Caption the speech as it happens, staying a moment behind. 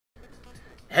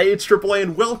Hey, it's AAA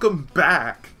and welcome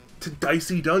back to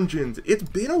Dicey Dungeons. It's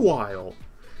been a while,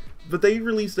 but they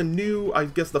released a new, I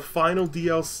guess the final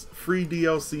free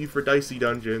DLC for Dicey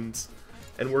Dungeons,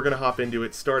 and we're gonna hop into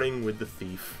it, starting with the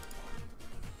Thief.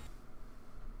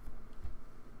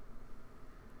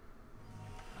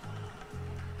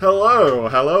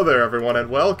 Hello there everyone, and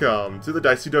welcome to the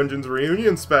Dicey Dungeons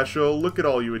reunion special. Look at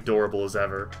all you adorable as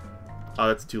ever. Oh,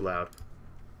 that's too loud.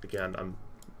 Again, I'm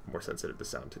more sensitive to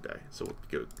sound today, so we'll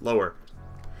go lower.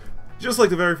 Just like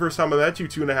the very first time I met you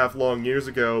 2.5 long years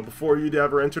ago, before you'd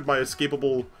ever entered my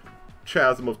escapable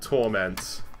chasm of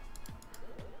torment.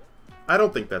 I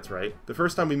don't think that's right. The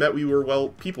first time we met, we were, well,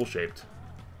 people-shaped.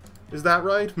 Is that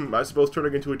right? I suppose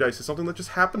turning into a dice is something that just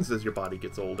happens as your body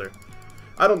gets older.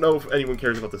 I don't know if anyone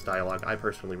cares about this dialogue. I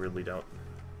personally really don't.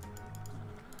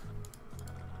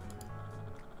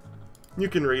 You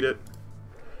can read it.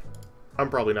 I'm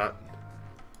probably not.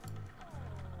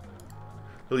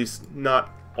 At least,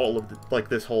 not all of the, like,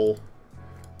 this whole...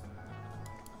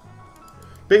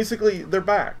 Basically, they're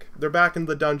back. They're back in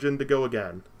the dungeon to go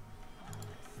again.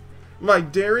 My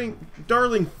darling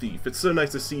thief, it's so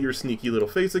nice to see your sneaky little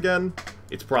face again.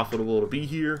 It's profitable to be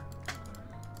here.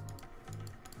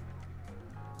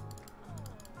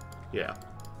 Yeah.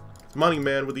 Money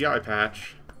man with the eye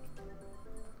patch.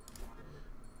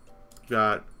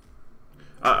 Got...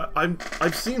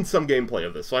 I've seen some gameplay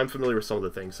of this, so I'm familiar with some of the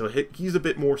things. So he's a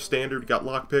bit more standard. Got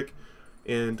Lockpick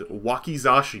and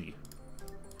Wakizashi,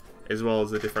 as well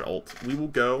as a different ult. We will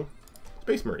go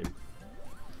Space Marine.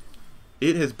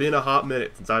 It has been a hot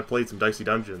minute since I've played some Dicey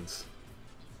Dungeons.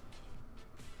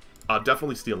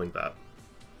 Definitely stealing that.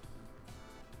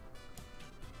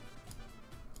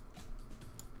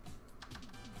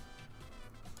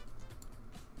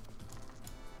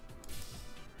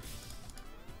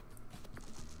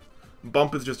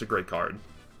 Bump is just a great card.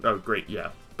 Oh, great,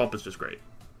 yeah. Bump is just great.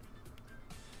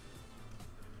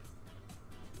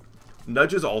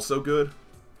 Nudge is also good,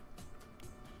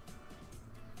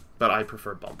 but I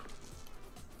prefer Bump.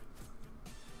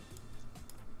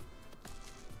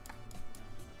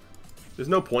 There's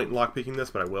no point in lockpicking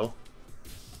this, but I will.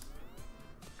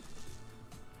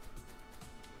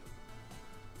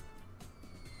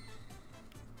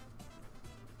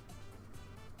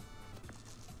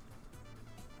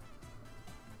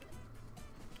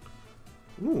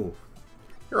 Ooh,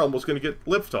 you're almost gonna get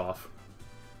lift off.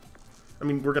 I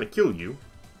mean, we're gonna kill you.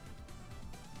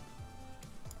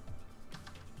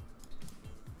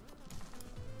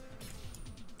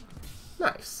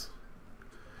 Nice.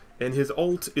 And his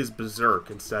ult is Berserk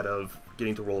instead of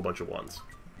getting to roll a bunch of ones.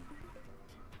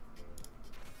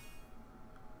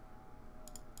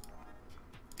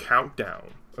 Countdown.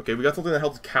 Okay, we got something that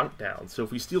helps countdown. So if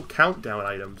we steal countdown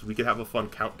items, we could have a fun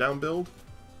countdown build.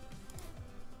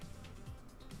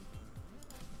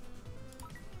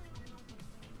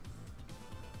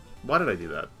 Why did I do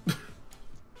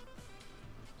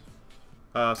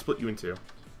that? Split you in two.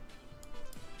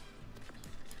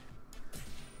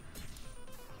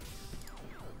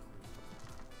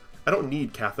 I don't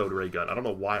need cathode ray gun. I don't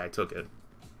know why I took it.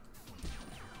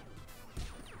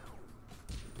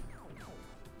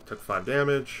 Took 5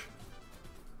 damage.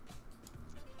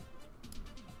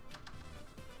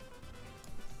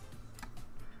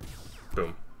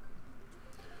 Boom.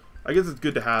 I guess it's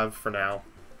good to have for now.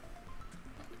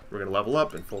 We're going to level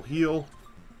up and full heal.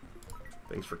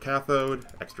 Thanks for cathode.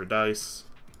 Extra dice.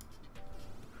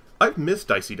 I've missed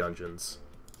Dicey Dungeons.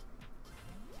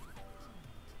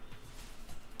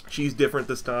 She's different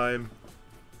this time.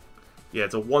 Yeah,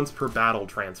 it's a once per battle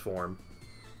transform.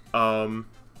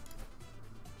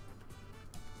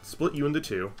 Split you into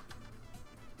 2.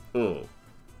 Oh.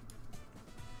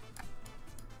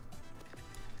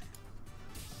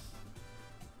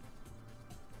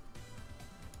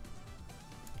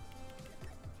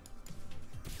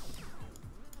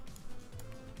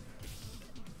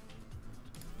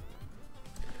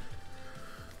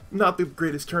 Not the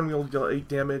greatest turn, we only deal 8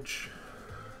 damage.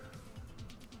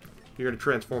 You're going to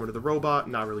transform into the robot,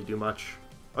 not really do much.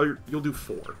 Oh, you'll do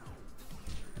 4.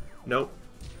 Nope.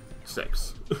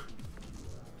 6.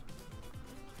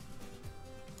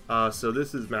 So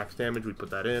this is max damage, we put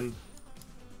that in.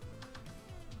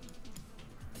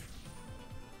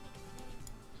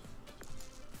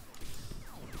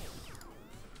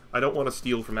 I don't want to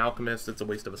steal from Alchemist, it's a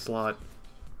waste of a slot.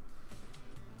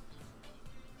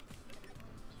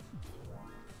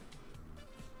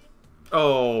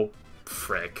 Oh,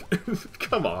 frick.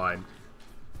 Come on.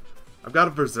 I've got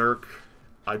a Berserk.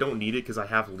 I don't need it because I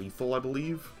have Lethal, I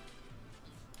believe.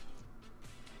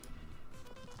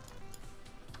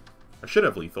 I should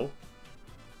have Lethal.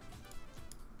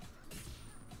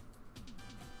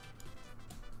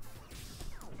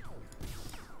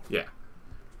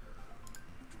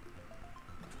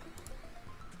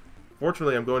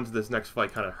 Fortunately, I'm going to this next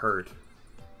fight kind of hurt.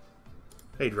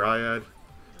 Hey, Dryad.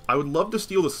 I would love to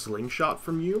steal the slingshot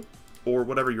from you, or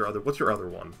whatever your other... What's your other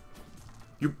one?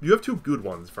 You have two good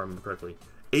ones, if I remember correctly.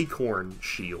 Acorn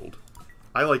Shield.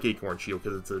 I like Acorn Shield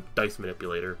because it's a dice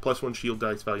manipulator. +1 shield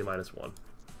dice value -1. So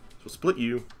we'll split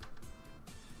you.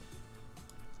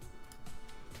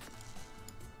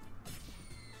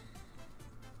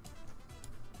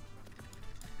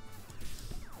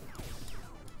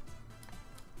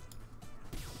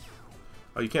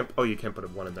 Oh, you can't. Oh, you can't put a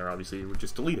 1 in there. Obviously, you would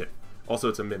just delete it. Also,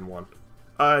 it's a -1,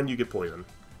 and you get poison.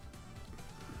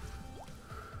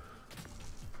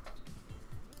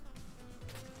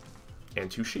 And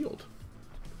 2 shield.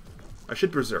 I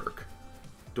should berserk.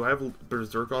 Do I have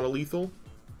berserk on a lethal?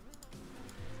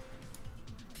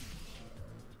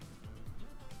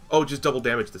 Oh, just double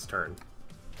damage this turn.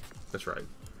 That's right.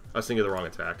 I was thinking of the wrong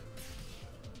attack.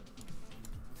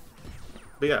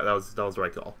 But yeah, that was the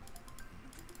right call.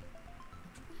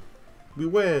 We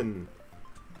win!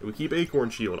 And we keep Acorn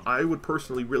Shield. I would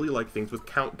personally really like things with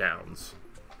countdowns.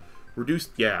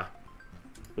 Reduced, yeah.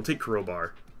 We'll take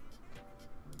Crowbar.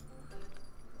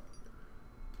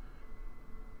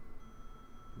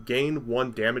 Gain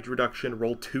 1 damage reduction,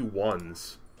 roll 2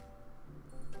 1s.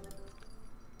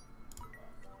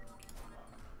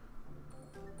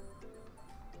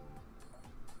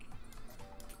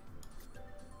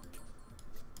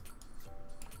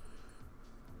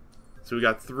 So we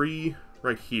got 3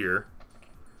 right here.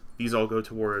 These all go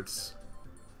towards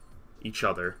each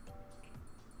other.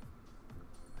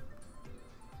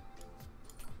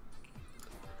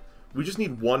 We just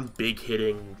need 1 big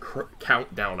hitting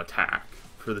countdown attack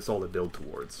for this all to build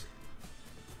towards.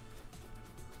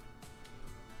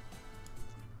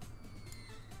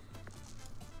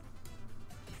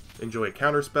 Enjoy a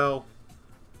counterspell.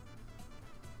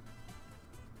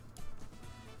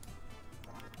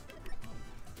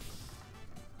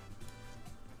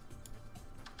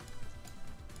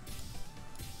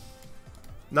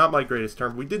 Not my greatest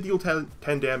turn. We did deal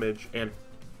 10 damage and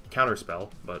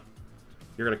counterspell, but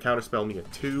you're going to counterspell me at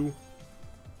 2.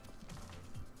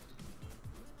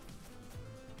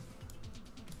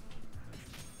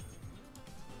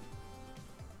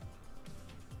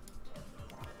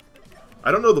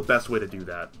 I don't know the best way to do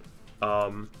that.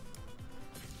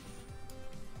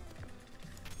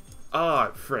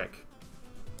 Frick.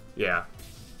 Yeah.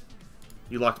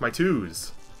 You locked my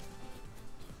 2s.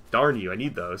 Darn you, I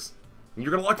need those. And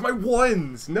you're gonna lock my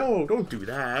 1s! No, don't do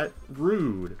that.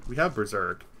 Rude. We have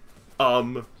Berserk.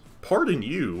 Pardon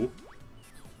you.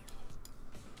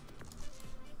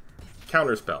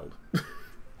 Counterspelled.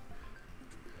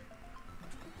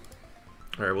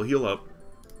 Alright, we'll heal up.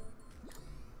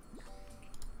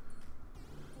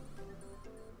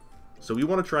 So we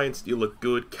want to try and steal a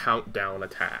good countdown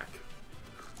attack.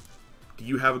 Do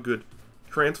you have a good...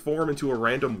 Transform into a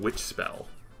random witch spell?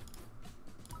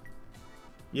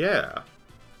 Yeah.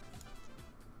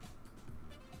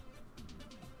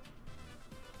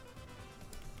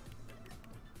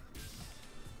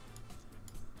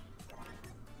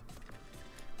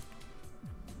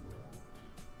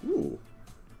 Ooh.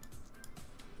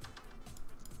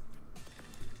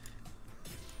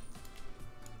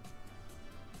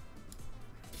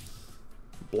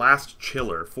 Blast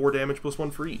Chiller, 4 damage plus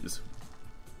 1 freeze.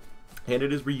 And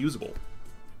it is reusable.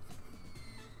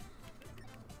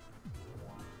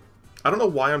 I don't know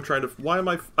why I'm trying to...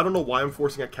 I don't know why I'm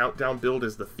forcing a countdown build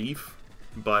as the thief,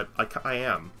 but I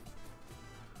am.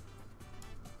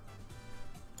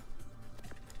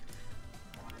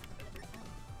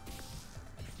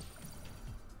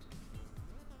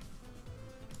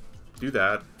 Do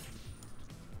that.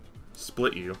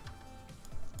 Split you.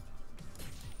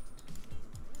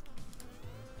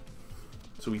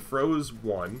 So we froze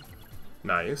 1.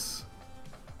 Nice.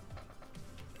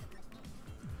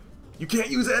 You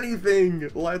can't use anything!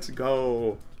 Let's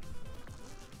go!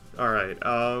 Alright,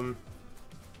 Oh,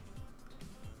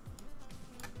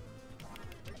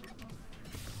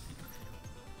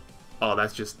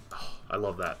 that's just... Oh, I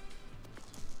love that.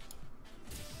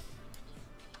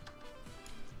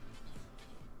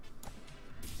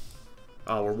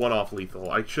 Oh, we're 1 off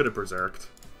lethal. I should have berserked.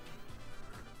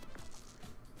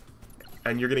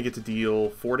 And you're gonna get to deal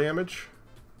 4 damage?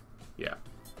 Yeah.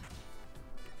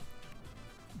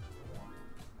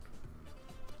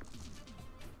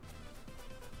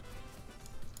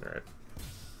 Alright.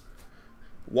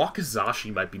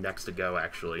 Wakizashi might be next to go,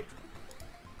 actually.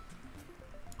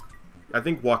 I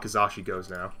think Wakizashi goes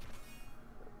now.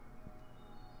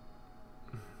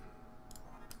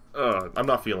 I'm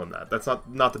not feeling that. That's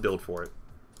not the build for it.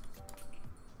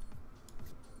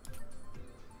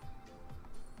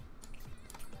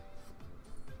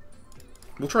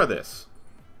 We'll try this.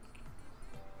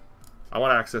 I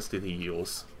want access to the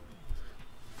heals.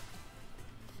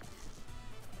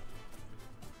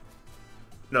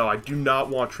 No, I do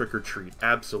not want Trick or Treat.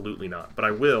 Absolutely not. But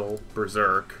I will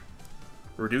Berserk.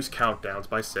 Reduce countdowns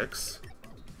by 6.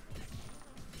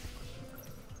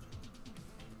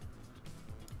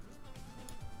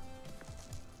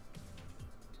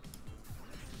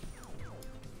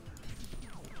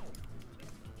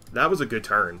 That was a good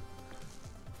turn.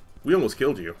 We almost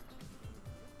killed you.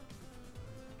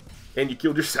 And you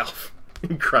killed yourself.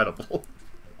 Incredible.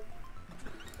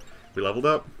 We leveled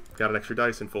up. Got an extra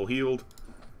dice and full healed.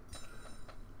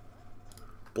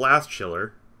 Blast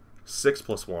Chiller.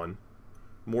 6+1.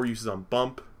 More uses on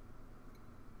bump.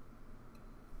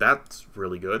 That's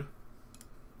really good.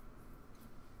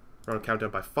 Run a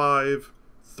countdown by 5.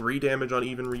 3 damage on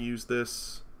even reuse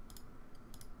this.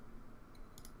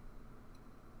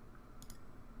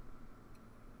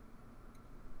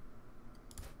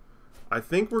 I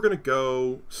think we're going to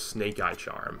go Snake Eye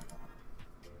Charm.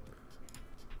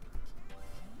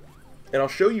 And I'll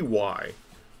show you why.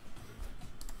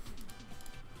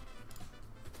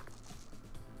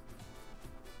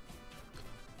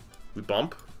 We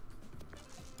bump.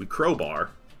 We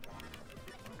crowbar.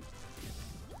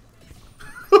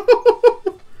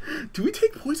 Do we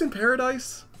take Poison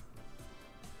Paradise?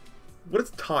 What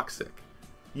is toxic?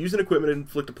 Use an equipment and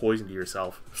inflict a poison to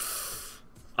yourself.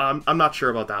 I'm not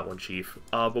sure about that one, Chief.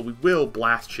 But we will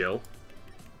Blast Chill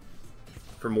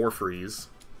for more freeze.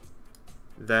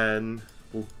 Then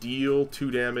we'll deal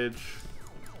 2 damage.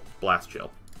 Blast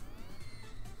Chill.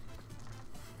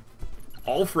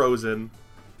 All frozen.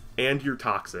 And you're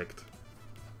toxic.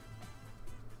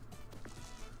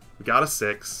 We got a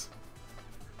 6.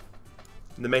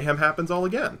 And the mayhem happens all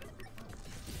again.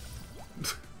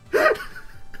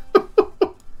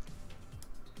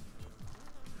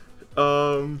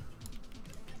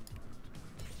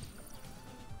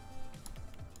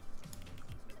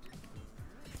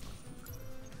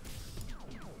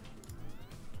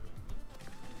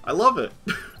 I love it.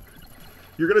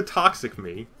 You're gonna toxic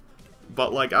me,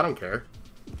 but like, I don't care.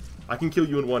 I can kill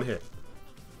you in 1 hit.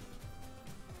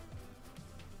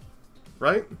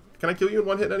 Right? Can I kill you in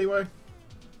 1 hit anyway?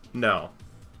 No.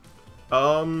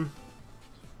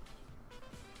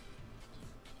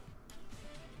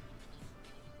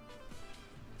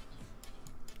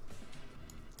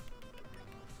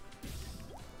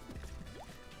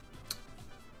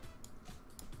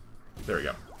 There we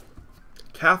go.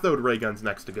 Cathode ray gun's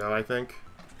next to go, I think.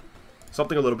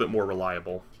 Something a little bit more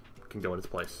reliable can go in its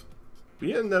place.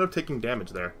 We ended up taking damage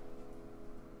there.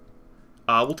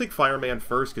 We'll take Fireman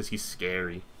first because he's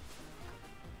scary.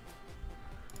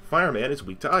 Fireman is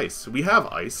weak to ice. We have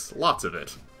ice. Lots of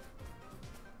it.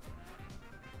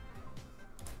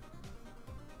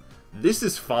 This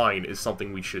is fine is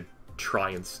something we should try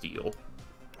and steal.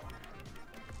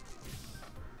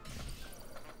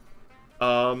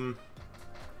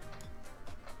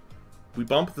 We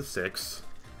bump the 6.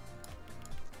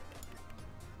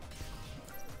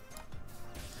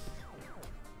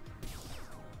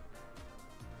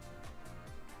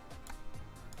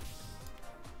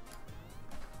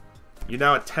 You're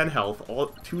now at 10 health. All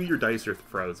 2 of your dice are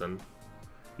frozen.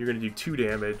 You're going to do 2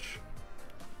 damage.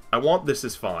 I want this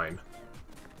is fine.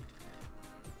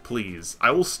 Please.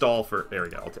 I will stall for... There we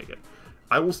go, I'll take it.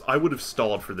 I would have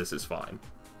stalled for this is fine.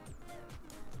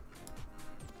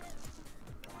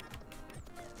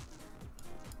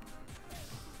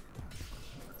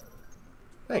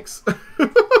 Thanks.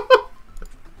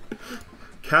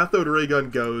 Cathode ray gun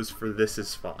goes for this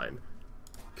is fine.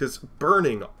 Because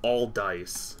burning all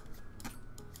dice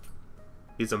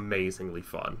is amazingly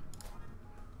fun.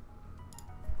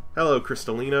 Hello,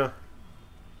 Crystalina.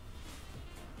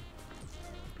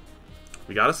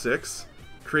 We got a 6.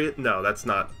 Create... No, that's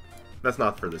not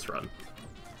for this run.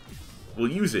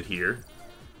 We'll use it here.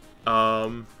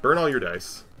 Burn all your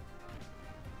dice.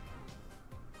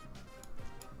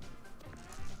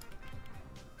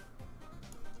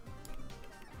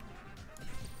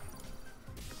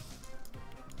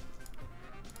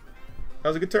 That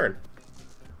was a good turn.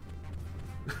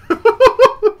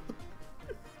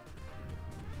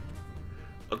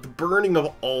 The burning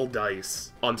of all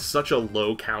dice on such a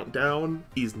low countdown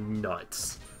is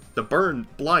nuts. The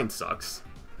blind sucks.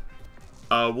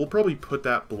 We'll probably put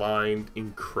that blind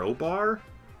in crowbar.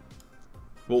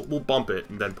 We'll bump it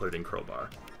and then put it in crowbar.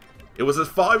 It was a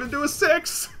 5 into a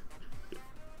 6!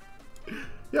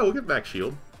 Yeah, we'll get max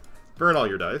shield. Burn all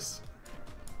your dice.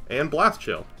 And blast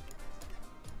chill.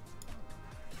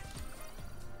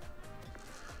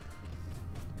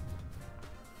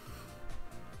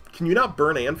 Can you not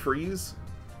burn and freeze?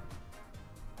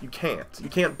 You can't. You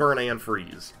can't burn and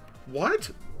freeze.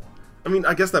 What? I mean,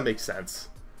 I guess that makes sense.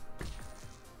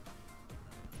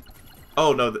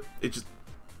 Oh, no, it's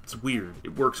weird.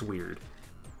 It works weird.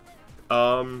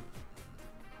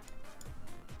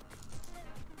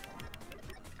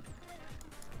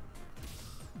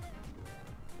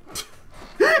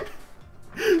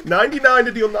 99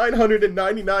 to deal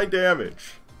 999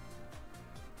 damage.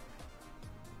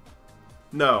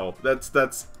 No,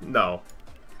 that's no.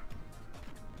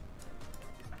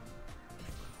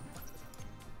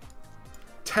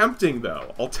 Tempting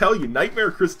though. I'll tell you, Nightmare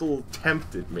Crystal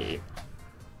tempted me.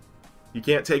 You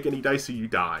can't take any dice or you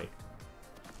die.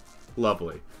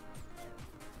 Lovely.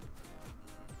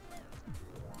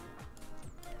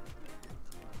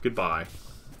 Goodbye.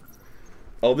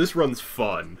 Oh, this run's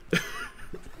fun.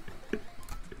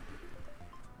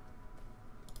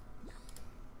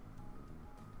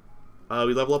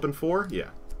 We level up in 4? Yeah.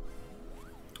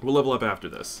 We'll level up after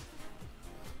this.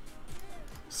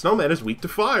 Snowman is weak to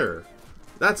fire.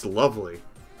 That's lovely.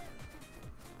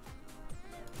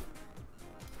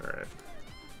 Alright.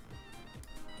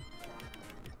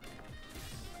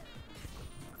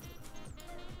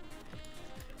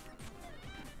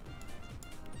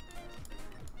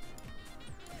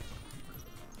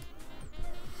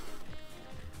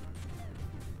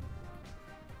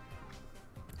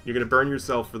 You're gonna burn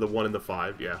yourself for the 1 and the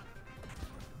 5, yeah.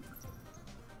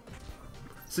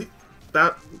 See,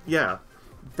 that, yeah.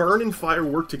 Burn and fire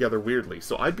work together weirdly,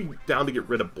 so I'd be down to get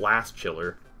rid of Blast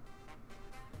Chiller.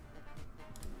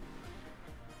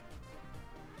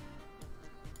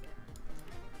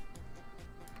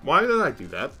 Why did I do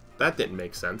that? That didn't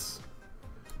make sense.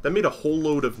 That made a whole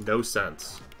load of no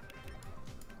sense.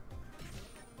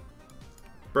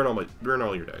 Burn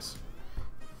all your dice.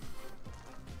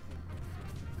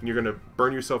 You're gonna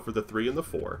burn yourself for the 3 and the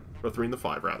 4, or 3 and the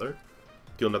 5 rather.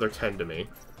 Deal another 10 to me.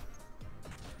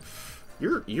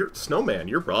 You're Snowman,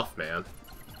 you're rough, man.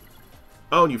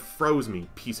 Oh, and you froze me,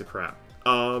 piece of crap.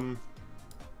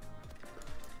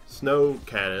 Snow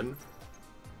Cannon.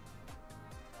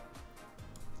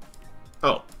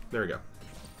 Oh, there we go.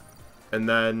 And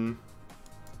then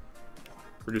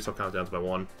reduce all countdowns by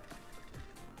 1.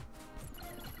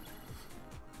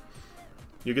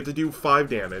 You get to do 5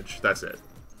 damage, that's it.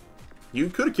 You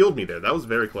could have killed me there, that was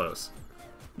very close.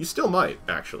 You still might,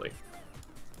 actually.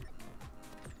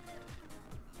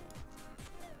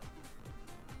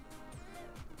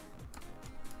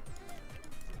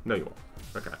 No, you won't.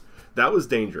 Okay. That was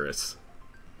dangerous.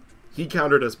 He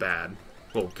countered us bad.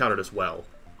 Well, countered us well.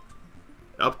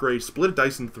 Upgrade, split a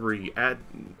dice in 3, add,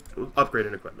 upgrade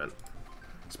an equipment.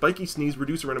 Spiky Sneeze,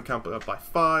 reduce a random count by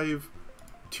 5.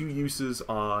 2 uses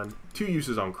on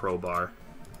Crowbar.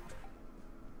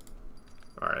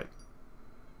 Alright.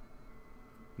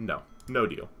 No. No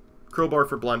deal. Crowbar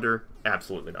for Blunder?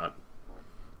 Absolutely not.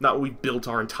 Not when we built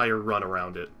our entire run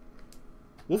around it.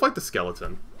 We'll fight the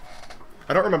skeleton.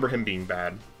 I don't remember him being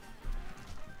bad.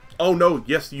 Oh no,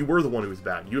 yes, you were the one who was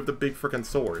bad. You have the big frickin'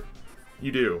 sword.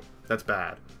 You do. That's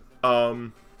bad.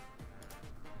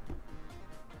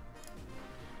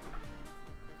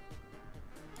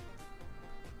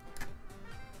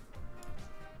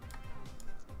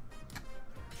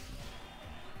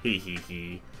 Hee hee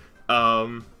hee.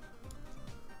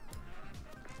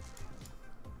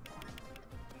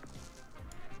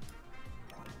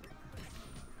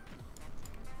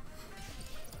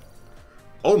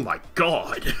 Oh my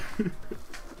god!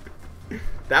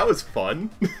 That was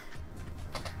fun.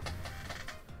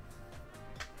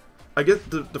 I guess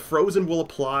the frozen will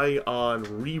apply on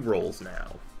rerolls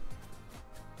now.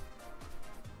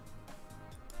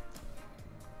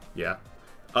 Yeah.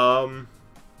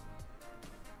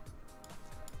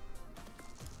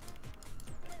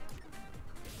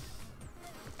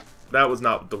 That was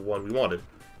not the one we wanted.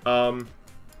 That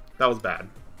was bad.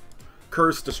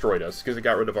 Curse destroyed us, because it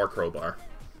got rid of our crowbar.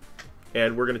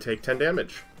 And we're going to take 10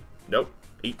 damage. Nope,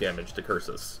 8 damage to curse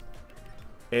us.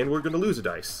 And we're going to lose a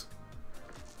dice.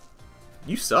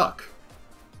 You suck.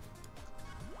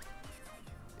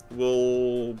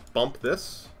 We'll bump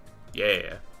this.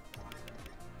 Yeah.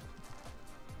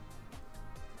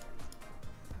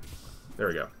 There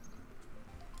we go.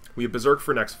 We have Berserk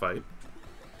for next fight.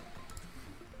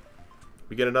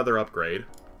 We get another upgrade.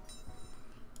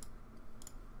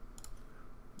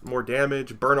 More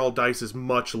damage. Burn all dice is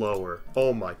much lower.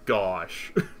 Oh my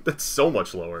gosh. That's so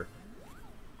much lower.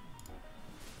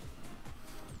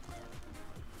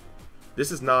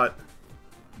 This is not...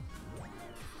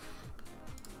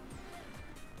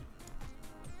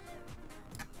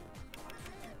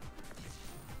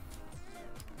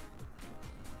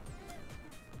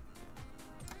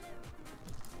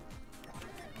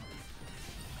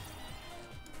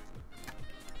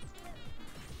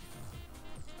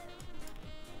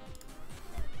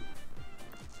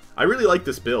 I really like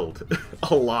this build.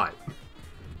 A lot.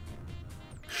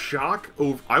 Shock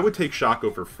over... I would take Shock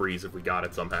over Freeze if we got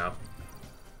it somehow.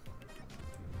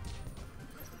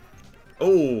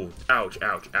 Oh, ouch,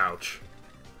 ouch, ouch.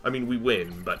 I mean, we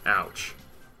win, but ouch.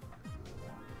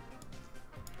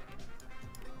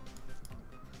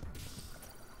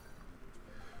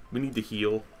 We need to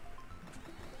heal.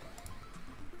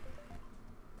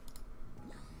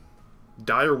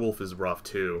 Direwolf is rough,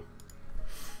 too.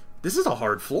 This is a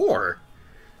hard floor.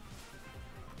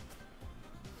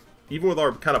 Even with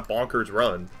our kind of bonkers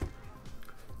run.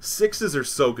 6s are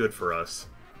so good for us.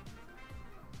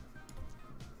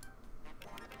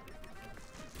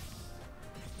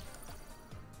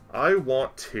 I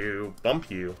want to bump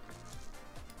you.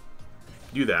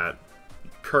 Do that.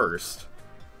 Cursed.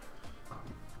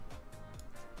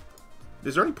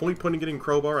 Is there any point in getting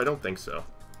Crowbar? I don't think so.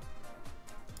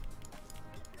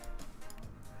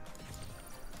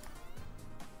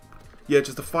 Yeah,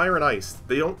 just the fire and ice.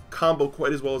 They don't combo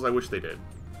quite as well as I wish they did.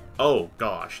 Oh,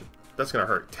 gosh. That's gonna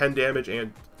hurt. 10 damage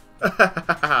and...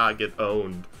 get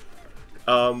owned.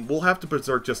 We'll have to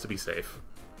Berserk just to be safe.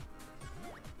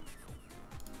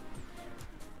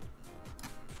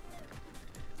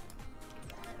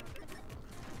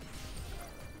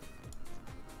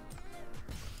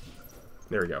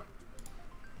 There we go.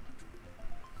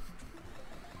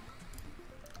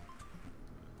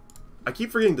 I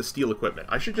keep forgetting to steal equipment.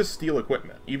 I should just steal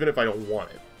equipment, even if I don't want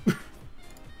it.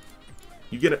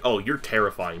 You get it. Oh, you're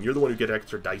terrifying. You're the one who gets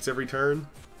extra dice every turn.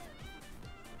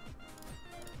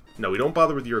 No, we don't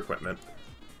bother with your equipment.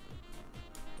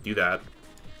 Do that.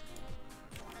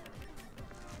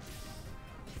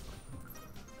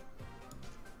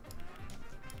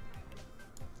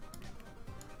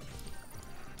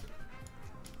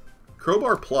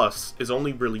 Crowbar Plus is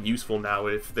only really useful now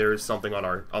if there's something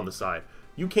on the side.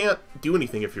 You can't do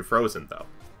anything if you're frozen, though.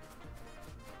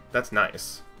 That's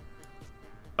nice.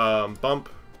 Bump.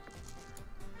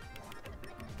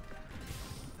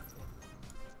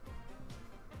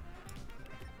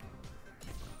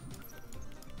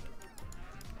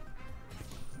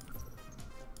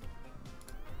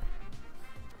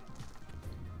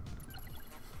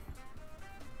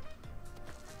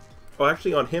 Oh,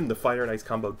 actually on him, the Fire and Ice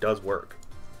combo does work.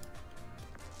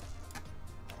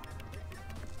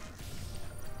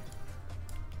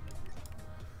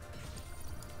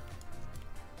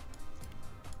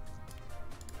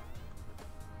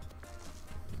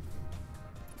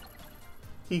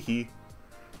 Hee.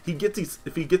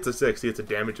 If he gets a 6, he has to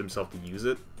damage himself to use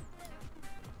it.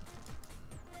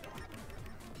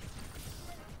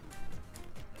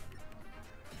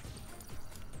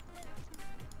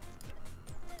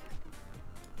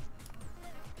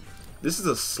 This is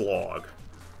a slog.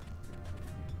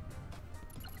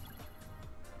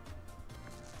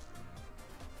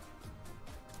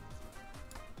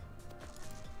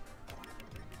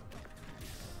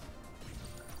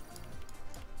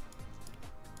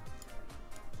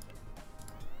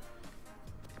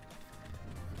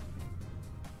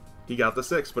 He got the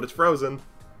 6, but it's frozen.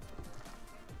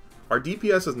 Our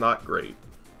DPS is not great.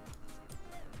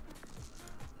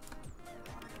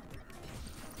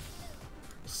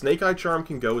 Snake Eye Charm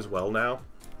can go as well now.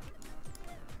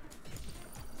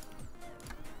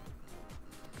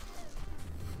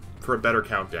 For a better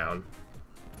countdown.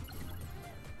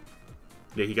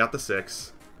 Yeah, he got the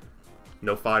 6.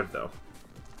 No 5, though.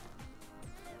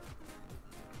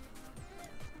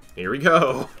 Here we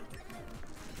go!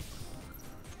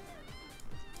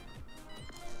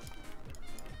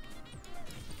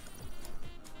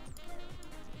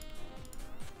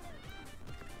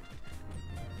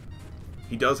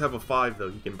 He does have a 5, though,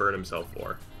 he can burn himself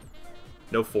for.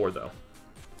 No 4, though.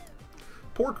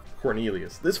 Poor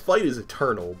Cornelius. This fight is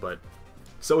eternal, but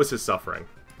so is his suffering.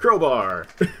 Crowbar!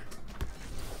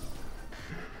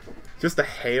 Just a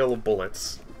hail of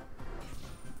bullets.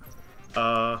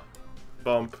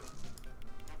 Bump.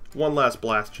 One last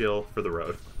blast chill for the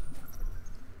road.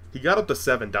 He got up to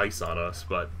 7 dice on us,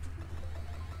 but...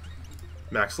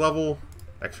 Max level,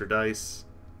 extra dice.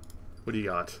 What do you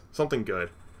got? Something good.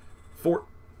 4.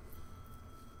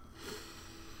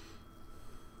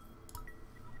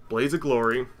 Blaze of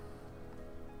Glory.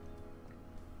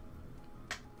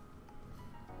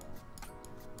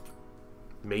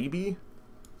 Maybe?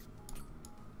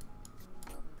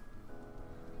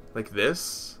 Like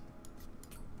this?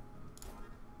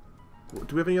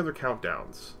 Do we have any other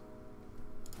countdowns?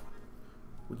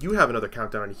 Well, you have another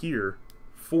countdown here.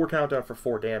 4 countdown for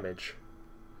 4 damage.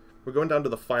 We're going down to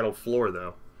the final floor,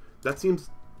 though. That seems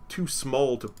too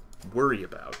small to worry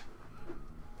about.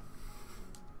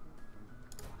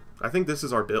 I think this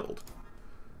is our build.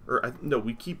 Or, no,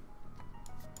 we keep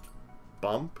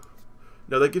bump?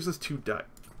 No, that gives us 2 die.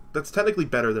 That's technically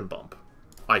better than bump,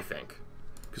 I think.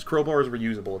 Because crowbar is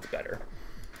reusable, it's better.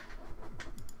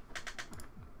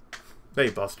 Hey,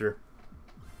 Buster.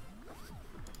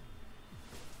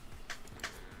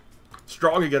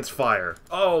 Strong against fire.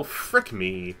 Oh, frick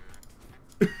me.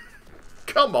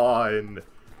 Come on.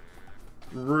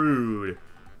 Rude.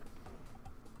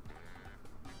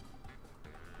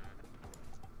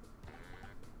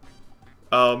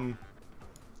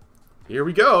 Here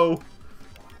we go.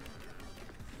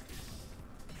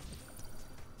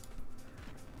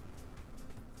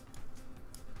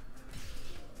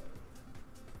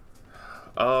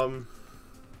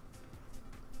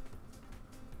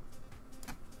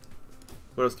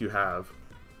 What else do you have?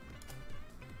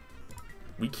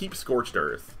 We keep Scorched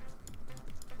Earth.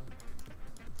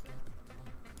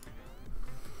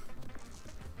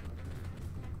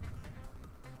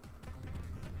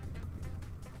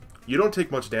 You don't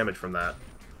take much damage from that.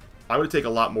 I'm going to take a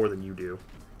lot more than you do.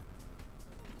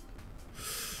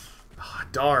 Oh,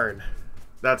 darn.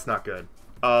 That's not good.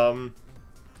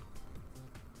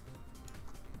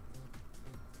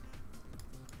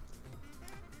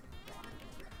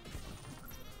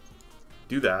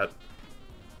 Do that.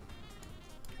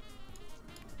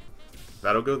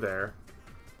 That'll go there.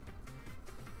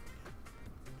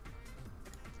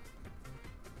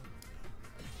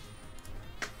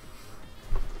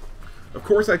 Of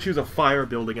course I choose a fire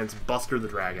build against Buster the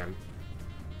Dragon.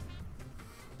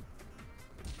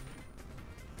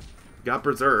 Got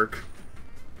Berserk.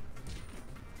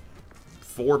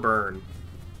 4 burn.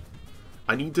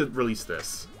 I need to release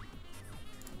this.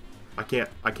 I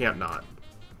can't not.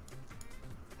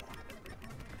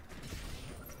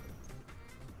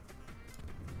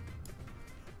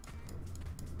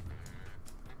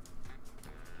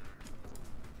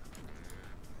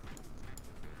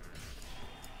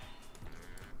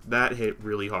 That hit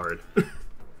really hard.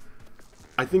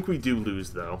 I think we do lose,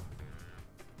 though.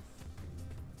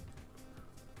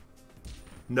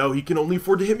 No, he can only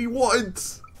afford to hit me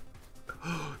once!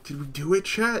 Did we do it,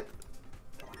 chat?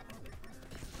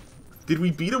 Did we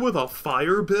beat him with a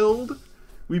fire build?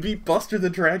 We beat Buster the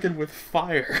Dragon with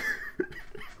fire.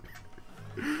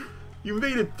 You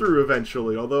made it through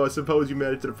eventually, although I suppose you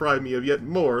managed to deprive me of yet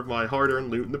more of my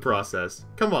hard-earned loot in the process.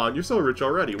 Come on, you're so rich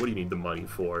already, what do you need the money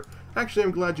for? Actually,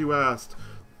 I'm glad you asked.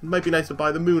 It might be nice to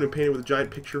buy the moon and paint it with a giant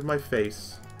picture of my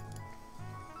face.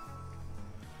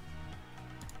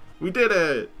 We did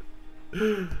it!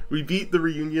 We beat the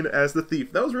reunion as the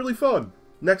thief. That was really fun.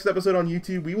 Next episode on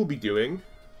YouTube, we will be doing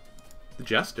the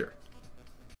Jester.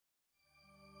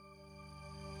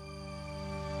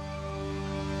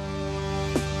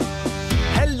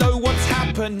 Hello, what's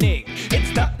happening?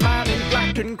 It's that man in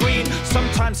black and green.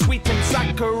 Sometimes sweet and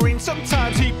saccharine.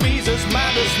 Sometimes he be as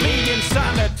mad as me.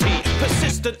 Insanity,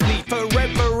 persistently,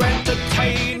 forever.